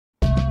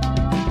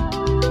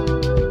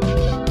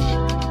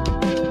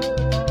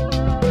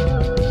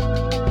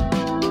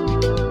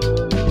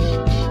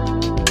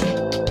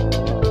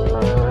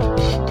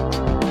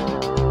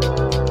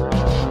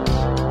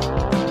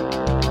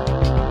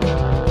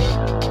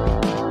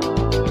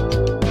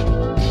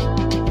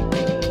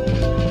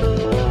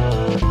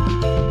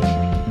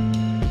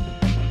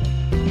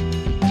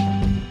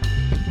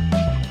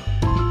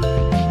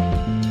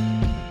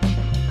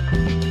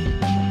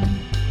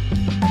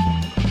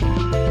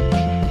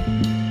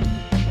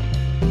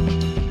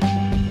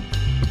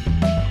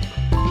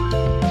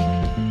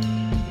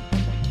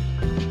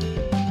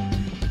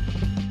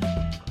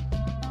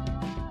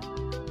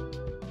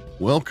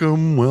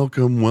Welcome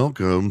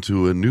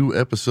to a new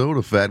episode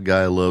of Fat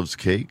Guy Loves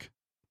Cake.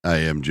 I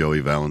am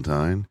Joey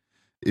Valentine.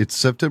 It's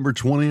September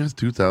 20th,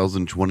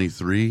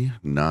 2023,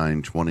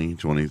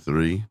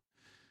 9/20/23.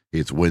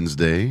 It's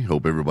Wednesday.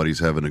 Hope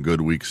everybody's having a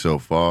good week so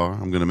far.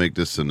 I'm going to make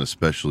this an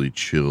especially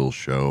chill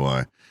show.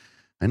 I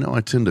know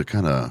I tend to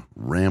kind of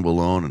ramble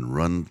on and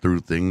run through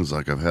things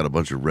like I've had a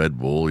bunch of Red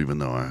Bull, even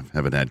though I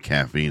haven't had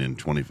caffeine in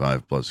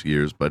 25 plus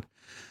years, but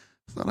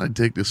I thought I'd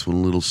take this one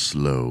a little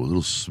slow, a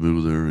little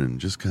smoother, and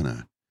just kind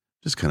of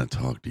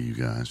talk to you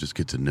guys, just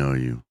get to know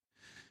you.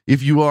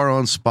 If you are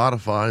on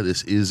Spotify,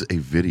 this is a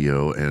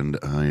video, and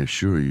I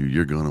assure you,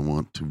 you're going to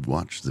want to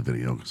watch the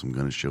video because I'm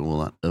going to show a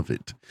lot of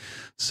it.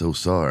 So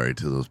sorry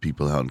to those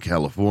people out in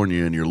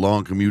California and your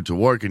long commute to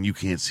work and you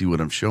can't see what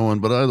I'm showing,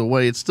 but either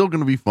way, it's still going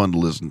to be fun to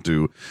listen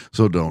to,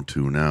 so don't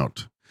tune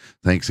out.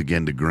 Thanks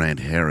again to Grant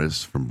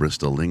Harris from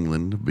Bristol,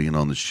 England, being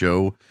on the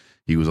show.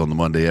 He was on the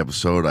Monday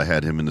episode. I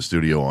had him in the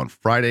studio on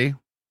Friday,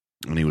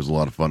 and he was a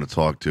lot of fun to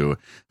talk to.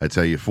 I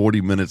tell you,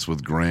 40 minutes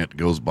with Grant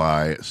goes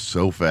by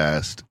so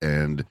fast,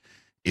 and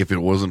if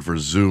it wasn't for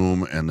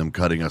Zoom and them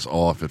cutting us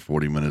off at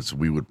 40 minutes,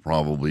 we would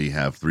probably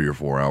have 3 or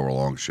 4 hour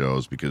long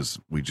shows because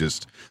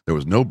there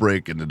was no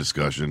break in the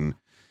discussion,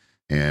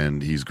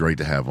 and he's great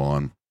to have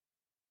on.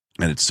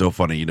 And it's so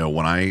funny,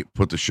 when I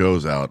put the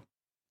shows out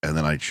and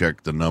then I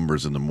check the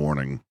numbers in the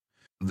morning,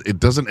 it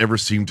doesn't ever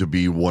seem to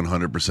be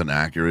 100%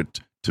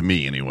 accurate to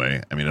me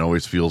anyway. I mean, it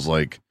always feels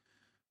like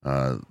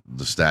the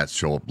stats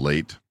show up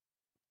late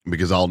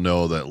because I'll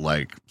know that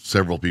like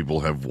several people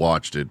have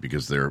watched it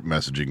because they're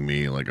messaging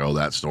me like, oh,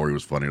 that story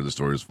was funny or the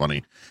story was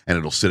funny, and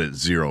it'll sit at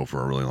 0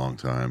 for a really long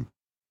time.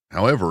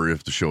 However,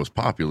 if the show is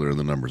popular and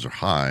the numbers are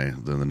high,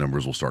 then the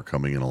numbers will start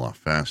coming in a lot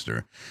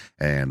faster.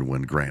 And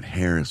when Grant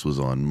Harris was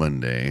on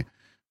Monday,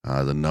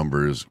 the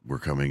numbers were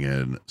coming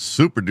in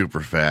super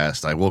duper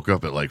fast. I woke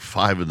up at like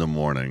 5 in the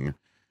morning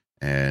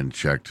and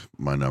checked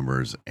my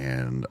numbers,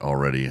 and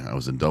already I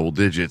was in double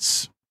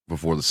digits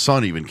before the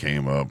sun even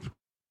came up.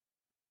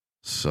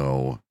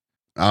 So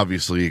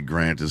obviously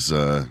Grant is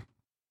a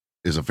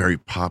very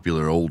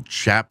popular old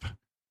chap,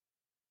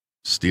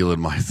 stealing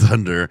my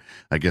thunder.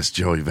 I guess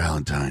Joey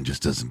Valentine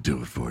just doesn't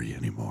do it for you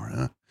anymore,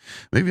 huh?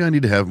 Maybe I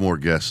need to have more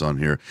guests on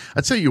here.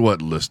 I tell you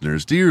what,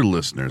 listeners, dear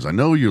listeners, I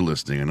know you're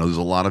listening. I know there's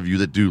a lot of you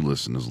that do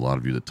listen. There's a lot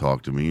of you that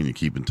talk to me and you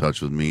keep in touch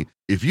with me.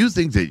 If you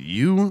think that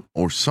you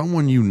or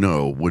someone you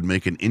know would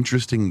make an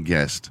interesting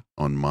guest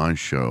on my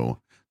show,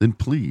 then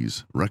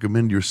please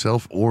recommend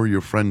yourself or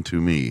your friend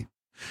to me.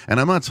 And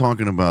I'm not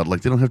talking about,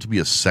 like, they don't have to be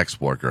a sex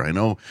worker. I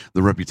know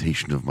the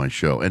reputation of my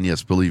show. And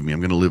yes, believe me, I'm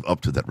going to live up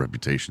to that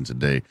reputation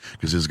today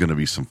because there's going to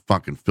be some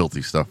fucking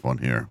filthy stuff on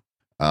here.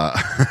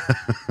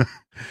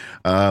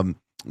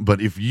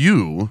 But if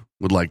you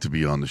would like to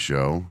be on the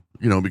show,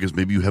 because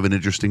maybe you have an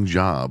interesting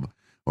job,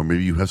 or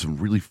maybe you have some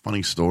really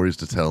funny stories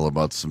to tell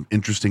about some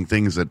interesting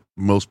things that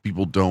most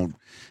people don't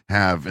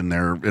have in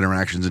their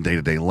interactions in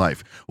day-to-day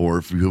life. Or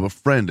if you have a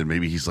friend and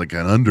maybe he's like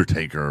an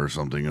undertaker or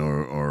something,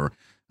 or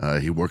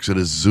he works at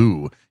a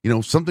zoo,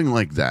 something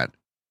like that,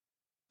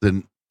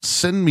 then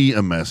send me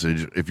a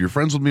message. If you're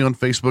friends with me on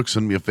Facebook,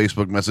 send me a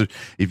Facebook message.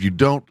 If you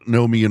don't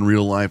know me in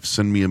real life,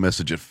 send me a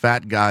message at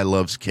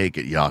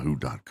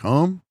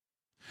fatguylovescake@yahoo.com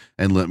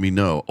and let me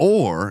know.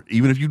 Or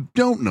even if you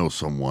don't know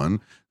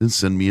someone, then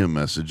send me a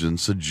message and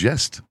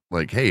suggest,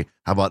 like, hey,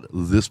 how about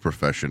this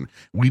profession?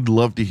 We'd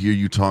love to hear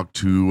you talk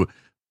to,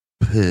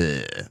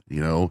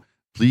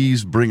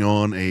 please bring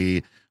on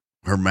a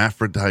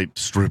hermaphrodite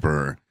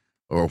stripper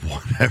or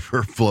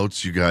whatever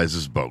floats you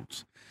guys'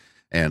 boats.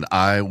 And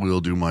I will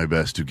do my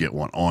best to get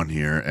one on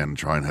here and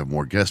try and have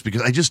more guests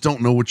because I just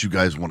don't know what you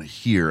guys want to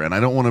hear. And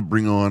I don't want to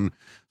bring on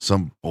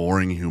some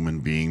boring human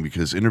being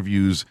because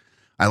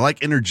I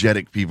like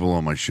energetic people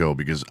on my show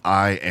because it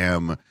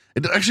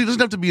actually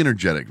doesn't have to be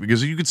energetic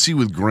because you could see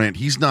with Grant,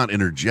 he's not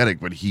energetic,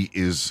 but he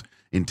is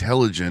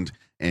intelligent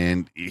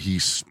and he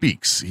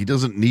speaks. He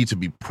doesn't need to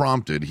be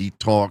prompted. He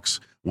talks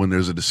when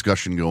there's a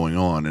discussion going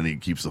on and he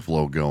keeps the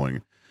flow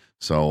going.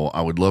 So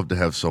I would love to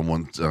have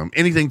someone,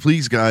 anything,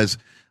 please, guys.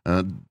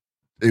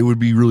 It would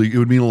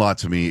mean a lot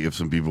to me if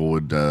some people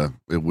would do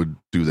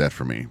that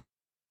for me.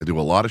 I do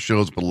a lot of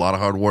shows, put a lot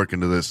of hard work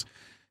into this,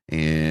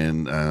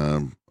 and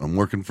I'm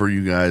working for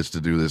you guys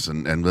to do this,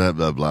 and blah,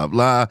 blah, blah,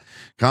 blah.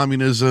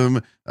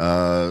 Communism,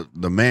 the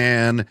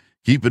man,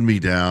 keeping me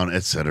down,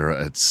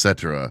 etc.,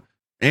 etc.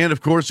 And,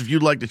 of course, if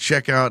you'd like to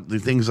check out the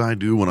things I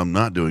do when I'm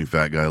not doing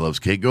Fat Guy Loves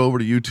Cake, go over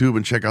to YouTube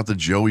and check out the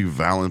Joey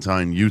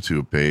Valentine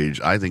YouTube page.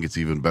 I think it's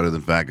even better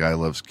than Fat Guy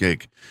Loves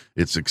Cake.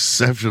 It's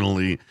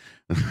exceptionally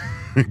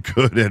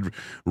good at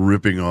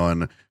ripping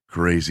on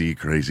crazy,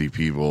 crazy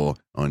people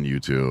on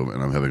YouTube,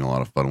 and I'm having a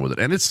lot of fun with it.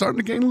 And it's starting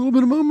to gain a little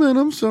bit of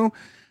momentum, so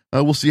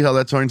we'll see how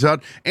that turns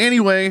out.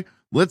 Anyway,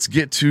 let's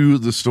get to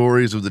the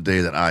stories of the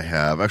day that I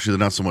have. Actually,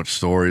 they're not so much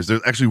stories.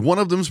 There's actually one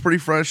of them's pretty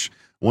fresh.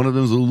 One of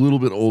them's a little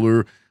bit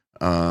older.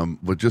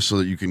 But just so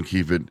that you can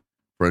keep it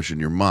fresh in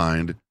your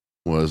mind,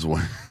 was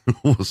when,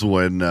 was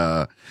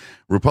when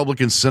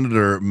Republican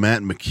Senator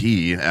Matt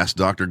McKee asked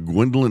Dr.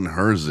 Gwendolyn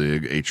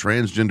Herzig, a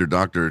transgender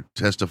doctor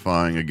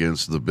testifying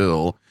against the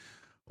bill,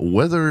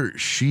 whether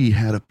she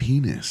had a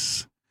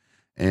penis.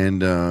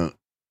 And I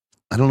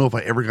don't know if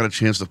I ever got a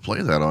chance to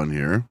play that on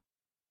here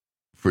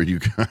for you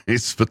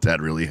guys, but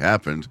that really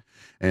happened.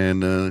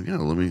 And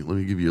let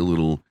me give you a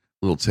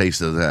little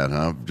taste of that,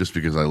 huh? Just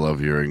because I love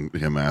hearing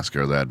him ask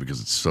her that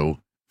because it's so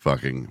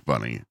fucking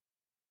funny.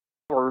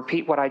 I will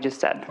repeat what I just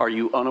said. Are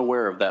you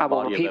unaware of that? I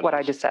will repeat what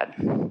I just said.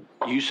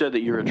 You said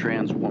that you're a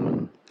trans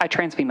woman. I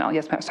trans female,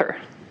 yes, ma'am, sir.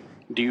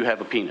 Do you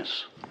have a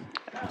penis?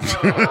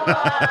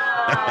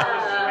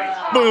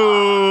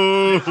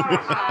 Boo!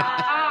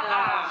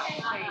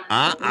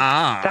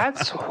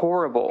 That's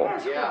horrible.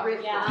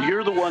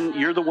 You're the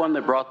one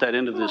that brought that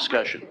into the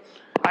discussion.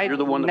 I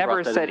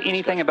never said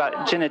anything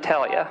about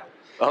genitalia.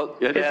 Oh,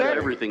 it has there-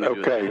 everything to do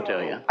with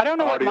genitalia. I don't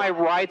know what my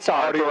rights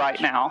are right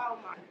now.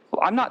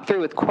 I'm not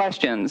through with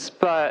questions,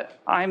 but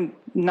I'm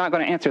not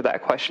going to answer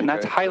that question.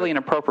 That's highly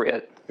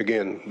inappropriate.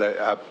 Again,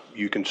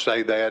 you can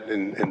say that,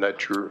 and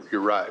that's your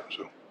right.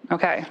 So.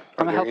 Okay.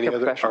 I'm a healthcare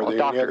professional,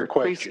 doctor.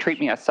 Please treat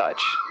me as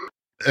such.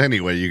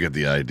 Anyway, you get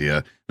the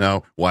idea.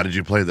 Now, why did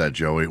you play that,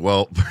 Joey?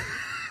 Well,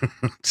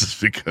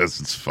 just because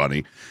it's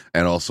funny.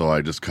 And also,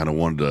 I just kind of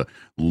wanted to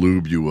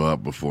lube you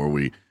up before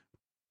we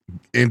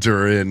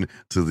enter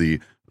into the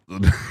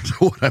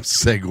what I'm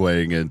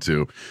segueing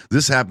into.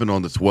 This happened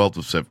on the 12th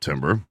of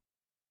September.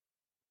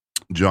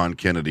 John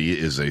Kennedy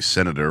is a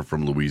senator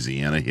from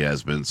Louisiana. He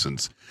has been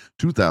since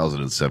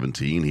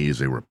 2017. He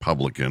is a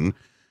Republican.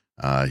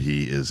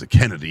 He is a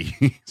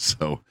Kennedy,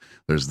 so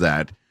there's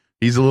that.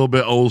 He's a little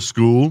bit old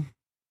school.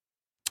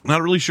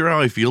 Not really sure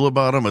how I feel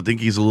about him. I think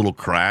he's a little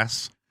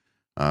crass.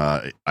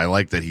 I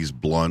like that he's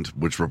blunt,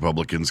 which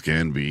Republicans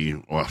can be.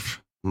 Well,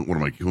 who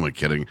am I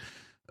kidding?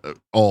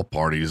 All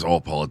parties, all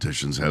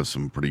politicians have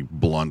some pretty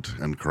blunt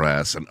and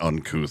crass and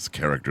uncouth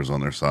characters on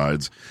their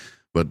sides.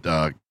 But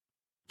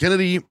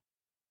Kennedy,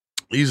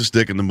 he's a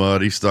stick in the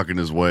mud. He's stuck in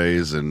his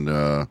ways, and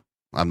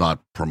I'm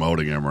not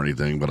promoting him or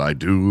anything, but I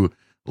do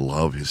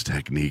love his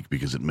technique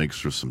because it makes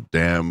for some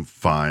damn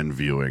fine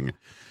viewing.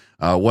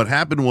 What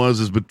happened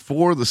was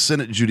before the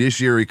Senate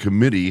Judiciary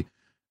Committee,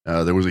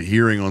 there was a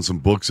hearing on some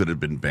books that had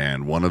been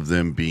banned. One of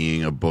them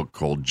being a book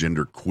called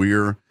Gender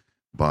Queer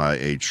by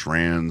a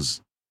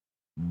trans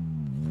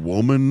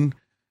woman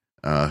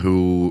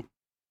who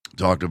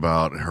talked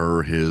about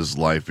his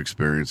life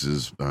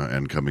experiences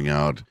and coming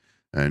out.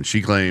 And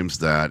she claims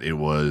that it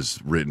was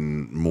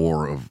written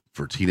more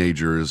for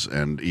teenagers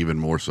and even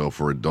more so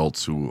for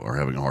adults who are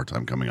having a hard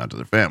time coming out to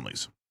their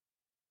families.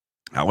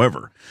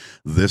 However,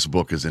 this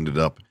book has ended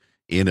up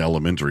in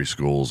elementary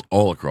schools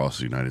all across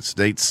the United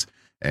States.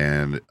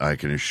 And I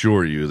can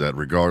assure you that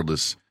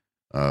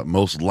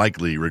most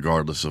likely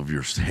regardless of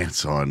your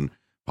stance on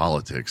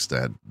politics,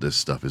 that this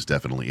stuff is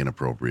definitely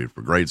inappropriate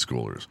for grade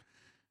schoolers.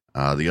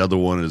 The other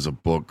one is a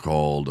book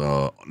called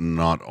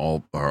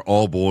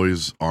All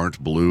Boys Aren't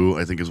Blue,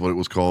 I think is what it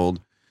was called.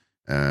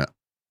 And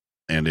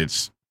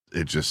it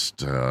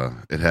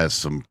has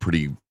some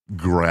pretty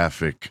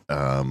graphic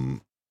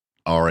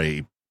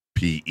rape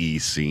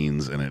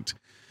scenes in it.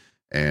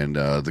 And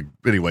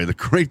the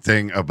great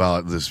thing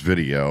about this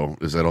video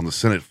is that on the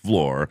Senate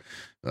floor,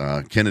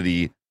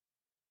 Kennedy,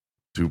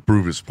 to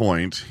prove his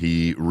point,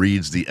 he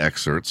reads the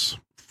excerpts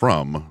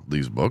from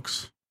these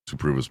books to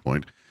prove his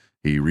point.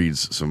 He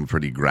reads some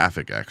pretty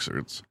graphic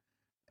excerpts,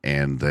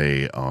 and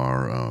they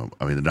are,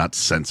 they're not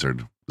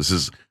censored. This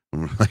is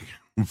like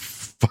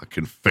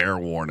fucking fair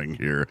warning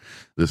here.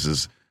 This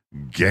is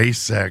gay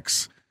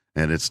sex,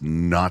 and it's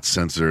not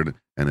censored,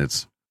 and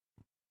it's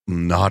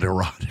not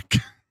erotic.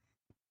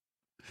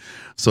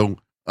 So,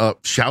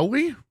 shall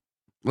we?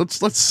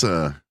 Let's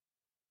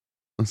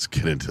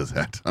get into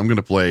that. I'm going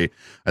to play,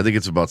 I think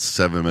it's about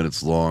 7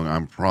 minutes long.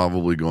 I'm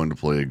probably going to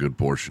play a good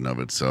portion of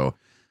it. So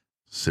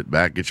sit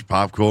back, get your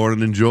popcorn,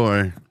 and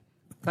enjoy.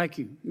 Thank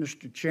you,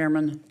 Mr.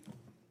 Chairman.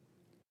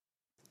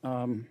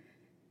 I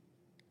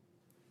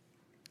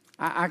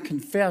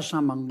confess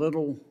I'm a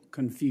little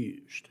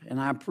confused,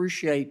 and I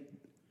appreciate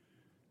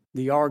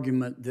the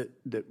argument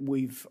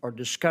or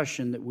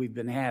discussion that we've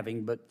been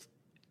having, but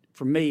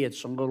for me,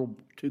 it's a little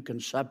too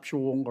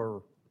conceptual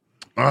or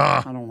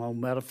I don't know,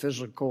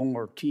 metaphysical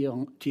or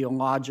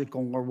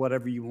theological or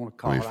whatever you want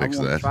to call it. I want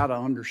to try to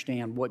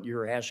understand what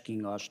you're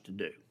asking us to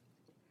do.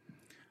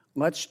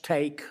 Let's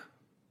take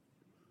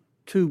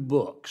two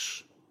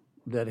books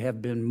that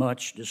have been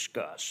much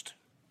discussed.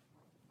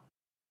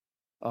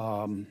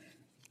 The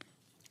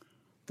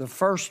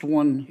first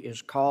one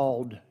is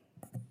called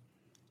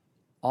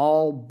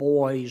All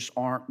Boys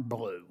Aren't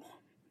Blue,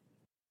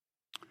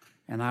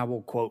 and I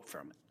will quote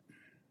from it.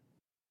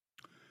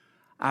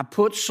 I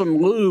put some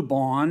lube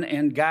on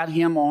and got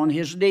him on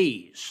his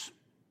knees,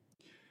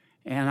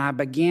 and I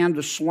began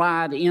to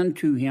slide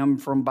into him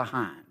from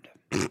behind.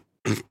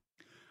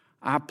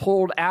 I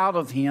pulled out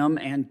of him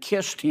and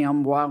kissed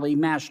him while he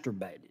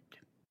masturbated.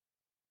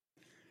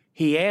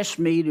 He asked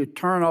me to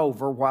turn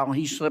over while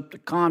he slipped a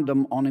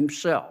condom on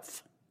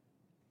himself.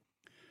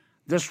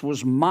 This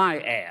was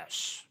my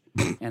ass,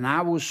 and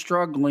I was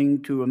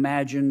struggling to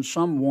imagine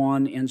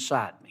someone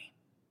inside me.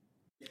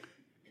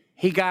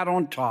 He got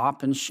on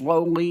top and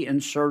slowly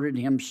inserted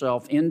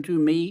himself into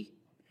me.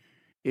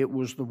 It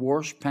was the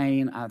worst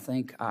pain I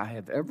think I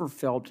have ever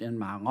felt in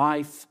my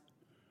life.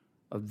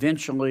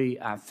 Eventually,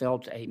 I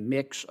felt a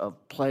mix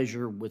of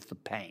pleasure with the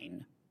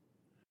pain.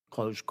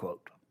 Close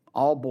quote.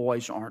 All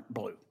boys aren't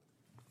blue.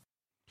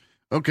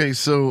 Okay,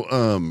 so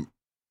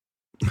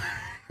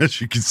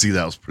as you can see,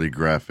 that was pretty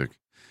graphic.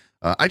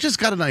 I just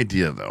got an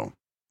idea, though.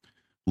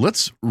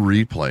 Let's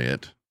replay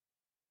it.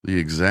 The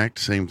exact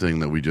same thing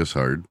that we just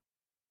heard.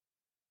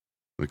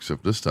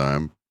 Except this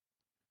time,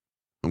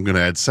 I'm going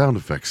to add sound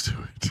effects to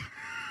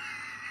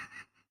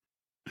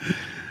it.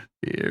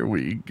 Here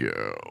we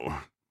go.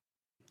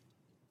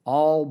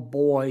 All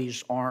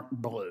boys aren't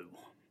blue.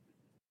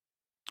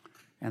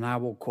 And I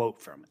will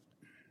quote from it.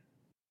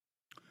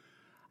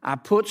 I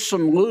put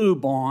some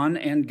lube on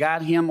and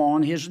got him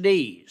on his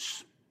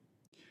knees.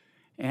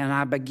 And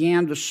I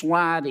began to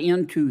slide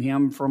into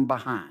him from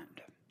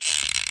behind.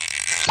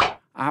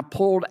 I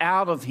pulled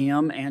out of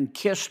him and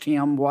kissed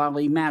him while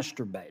he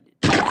masturbated.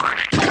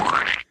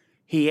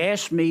 He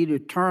asked me to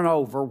turn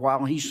over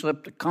while he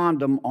slipped a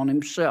condom on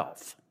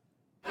himself.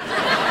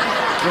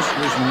 This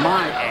was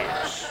my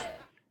ass,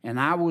 and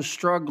I was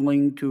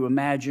struggling to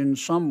imagine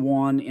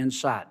someone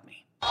inside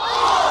me.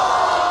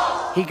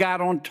 He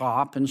got on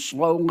top and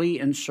slowly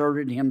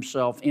inserted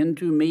himself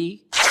into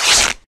me.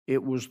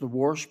 It was the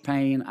worst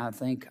pain I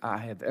think I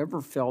have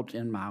ever felt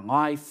in my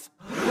life.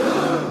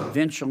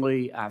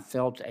 Eventually, I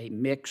felt a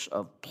mix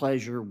of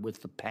pleasure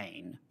with the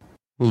pain.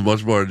 It was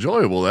much more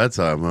enjoyable that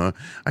time, huh?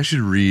 I should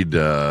read,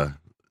 what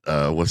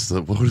is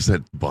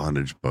that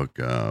bondage book?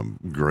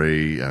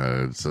 Gray,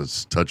 it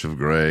says Touch of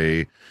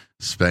Gray,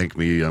 Spank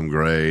Me, I'm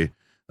Gray,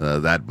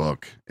 that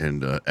book,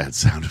 and add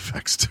sound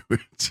effects to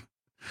it.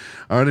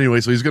 All right,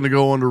 anyway, so he's going to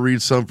go on to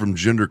read some from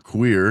Gender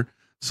Queer,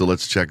 so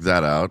let's check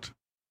that out.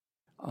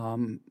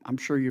 I'm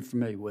sure you're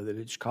familiar with it.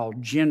 It's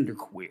called Gender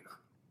Queer.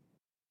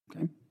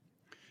 Okay?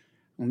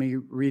 Let me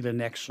read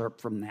an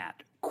excerpt from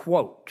that.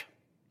 Quote,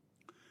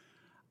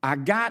 I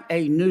got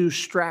a new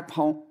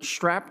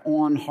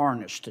strap-on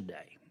harness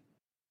today.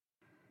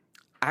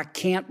 I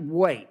can't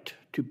wait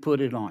to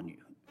put it on you.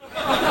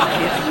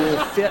 It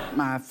will fit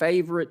my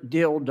favorite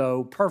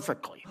dildo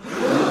perfectly.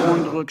 You're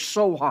going to look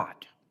so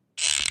hot.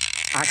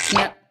 I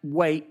can't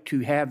wait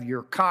to have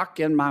your cock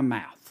in my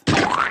mouth.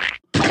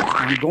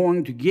 I'm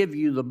going to give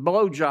you the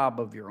blowjob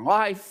of your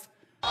life.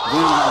 Then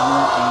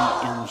I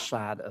want you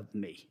inside of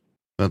me.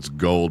 That's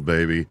gold,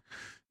 baby.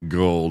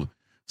 Gold.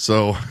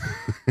 So,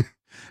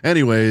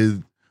 anyway,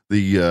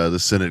 the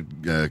Senate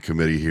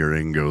committee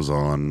hearing goes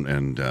on,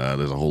 and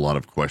there's a whole lot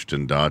of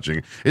question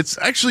dodging. It's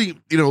actually,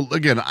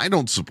 again, I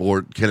don't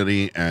support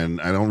Kennedy,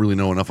 and I don't really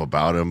know enough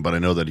about him, but I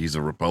know that he's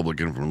a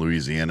Republican from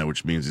Louisiana,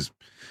 which means he's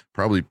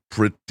probably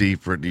pretty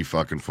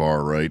fucking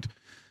far right.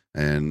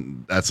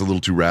 And that's a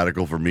little too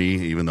radical for me,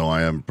 even though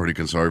I am pretty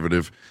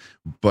conservative.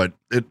 But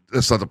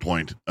that's not the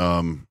point.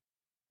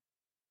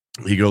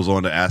 He goes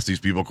on to ask these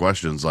people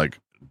questions like,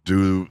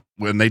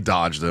 when they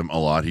dodge them a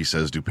lot, he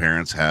says, do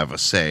parents have a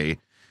say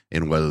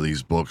in whether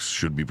these books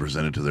should be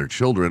presented to their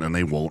children? And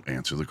they won't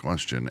answer the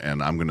question.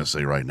 And I'm going to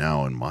say right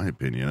now, in my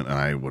opinion, and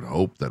I would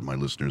hope that my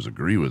listeners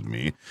agree with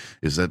me,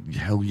 is that,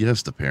 hell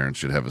yes, the parents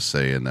should have a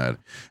say in that.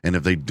 And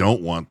if they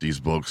don't want these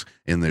books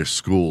in their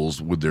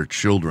schools with their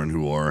children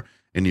who are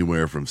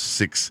anywhere from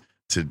 6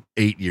 to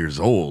 8 years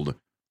old,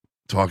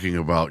 talking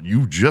about,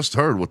 you just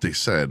heard what they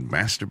said,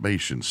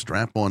 masturbation,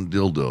 strap-on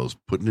dildos,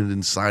 putting it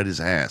inside his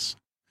ass.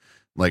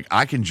 Like,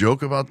 I can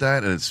joke about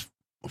that, and it's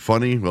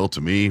funny. Well, to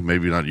me,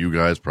 maybe not you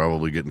guys,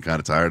 probably getting kind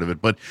of tired of it,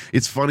 but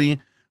it's funny.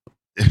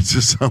 It's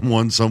just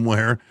someone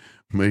somewhere,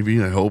 maybe,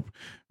 I hope.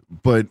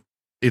 But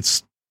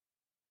it's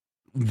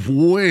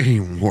way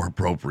more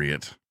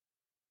appropriate.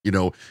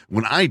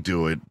 When I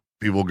do it,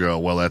 people go,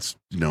 well, that's,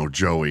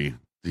 Joey.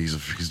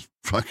 He's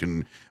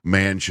fucking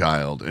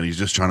man-child, and he's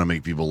just trying to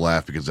make people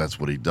laugh because that's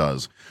what he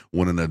does.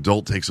 When an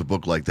adult takes a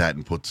book like that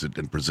and puts it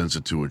and presents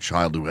it to a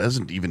child who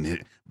isn't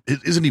even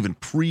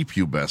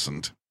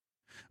prepubescent,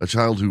 a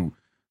child who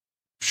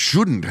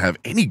shouldn't have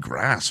any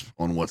grasp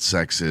on what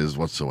sex is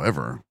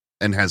whatsoever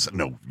and has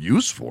no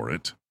use for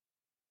it,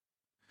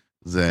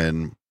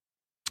 then,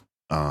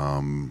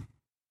 well,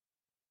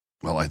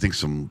 I think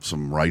some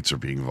rights are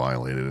being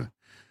violated.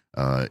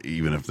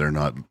 Even if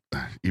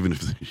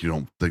you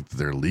don't think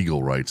they're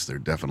legal rights, they're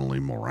definitely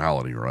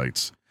morality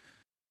rights.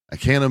 I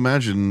can't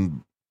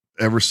imagine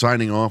ever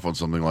signing off on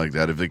something like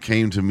that. If they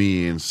came to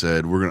me and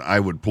said, I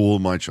would pull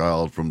my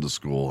child from the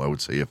school, I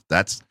would say, if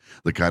that's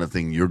the kind of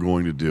thing you're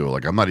going to do,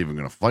 like, I'm not even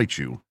going to fight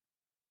you.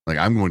 Like,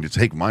 I'm going to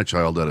take my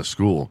child out of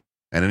school.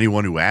 And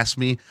anyone who asks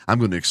me, I'm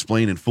going to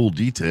explain in full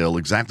detail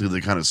exactly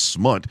the kind of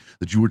smut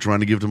that you were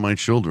trying to give to my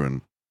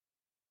children.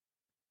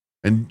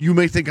 And you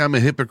may think I'm a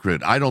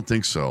hypocrite. I don't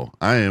think so.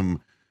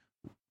 I'm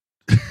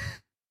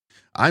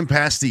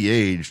past the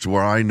age to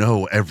where I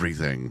know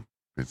everything,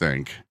 I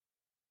think.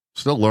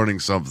 Still learning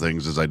some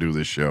things as I do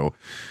this show.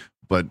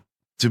 But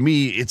to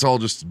me, it's all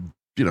just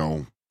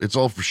it's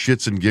all for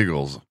shits and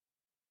giggles.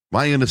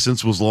 My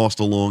innocence was lost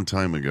a long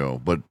time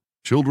ago, but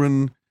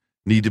children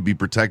need to be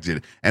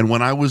protected. And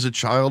when I was a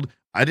child,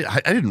 I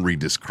didn't read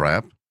this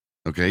crap.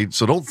 Okay,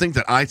 so don't think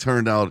that I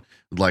turned out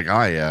like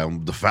I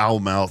am, the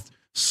foul-mouthed,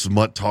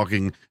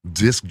 smut-talking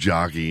disc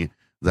jockey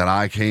that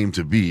I came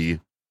to be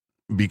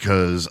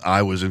because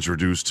I was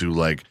introduced to,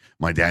 like,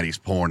 my daddy's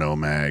porno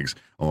mags,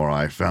 or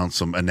I found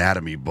some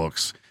anatomy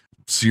books,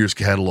 Sears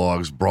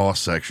catalogs, bra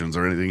sections,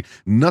 or anything.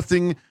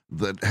 Nothing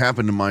that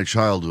happened in my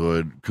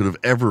childhood could have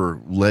ever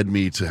led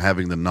me to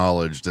having the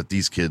knowledge that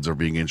these kids are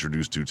being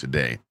introduced to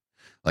today.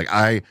 Like,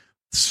 I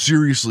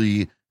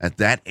seriously, at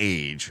that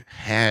age,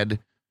 had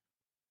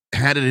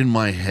it in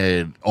my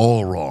head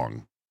all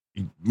wrong.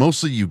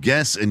 Mostly you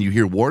guess and you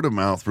hear word of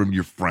mouth from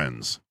your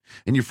friends.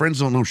 And your friends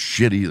don't know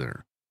shit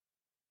either.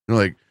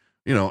 Like,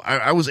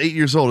 I was 8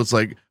 years old. It's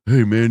like,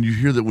 hey, man, you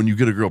hear that when you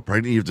get a girl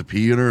pregnant, you have to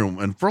pee in her?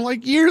 And for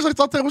like years, I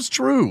thought that was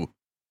true.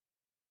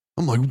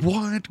 I'm like,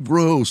 what?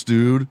 Gross,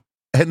 dude.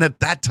 And at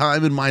that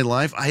time in my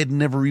life, I had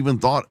never even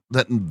thought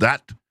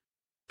that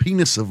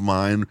penis of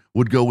mine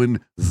would go in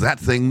that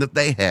thing that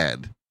they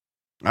had.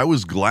 I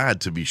was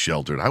glad to be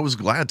sheltered. I was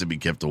glad to be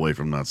kept away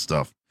from that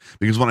stuff.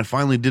 Because when I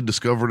finally did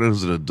discover it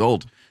as an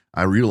adult,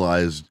 I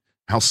realized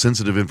how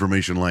sensitive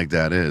information like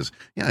that is.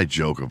 Yeah, I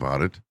joke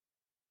about it.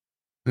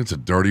 It's a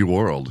dirty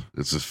world.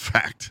 It's a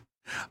fact.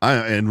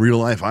 In real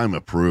life, I'm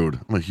a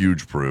prude. I'm a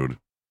huge prude.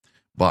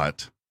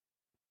 But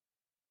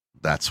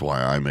that's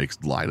why I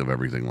make light of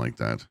everything like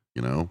that,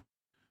 Well,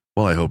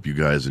 I hope you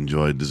guys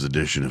enjoyed this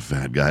edition of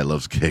Fat Guy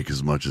Loves Cake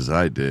as much as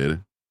I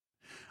did.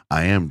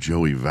 I am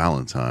Joey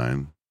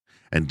Valentine.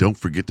 And don't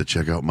forget to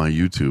check out my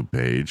YouTube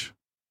page.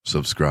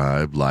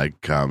 Subscribe,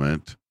 like,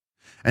 comment,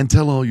 and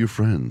tell all your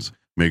friends.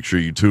 Make sure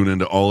you tune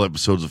into all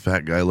episodes of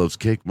Fat Guy Loves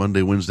Cake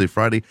Monday, Wednesday,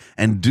 Friday.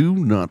 And do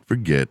not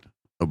forget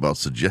about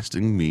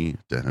suggesting me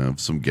to have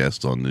some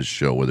guests on this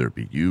show, whether it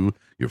be you,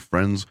 your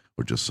friends,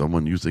 or just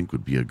someone you think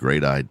would be a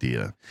great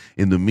idea.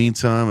 In the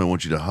meantime, I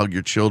want you to hug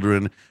your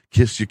children,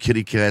 kiss your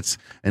kitty cats,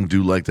 and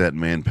do like that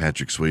man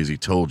Patrick Swayze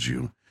told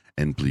you.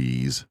 And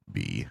please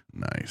be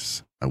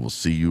nice. I will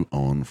see you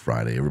on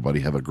Friday.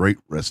 Everybody have a great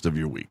rest of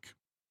your week.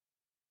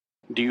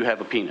 Do you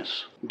have a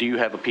penis? Do you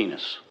have a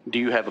penis? Do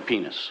you have a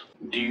penis?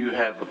 Do you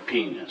have a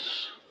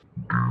penis?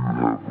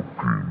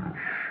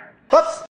 Whoops!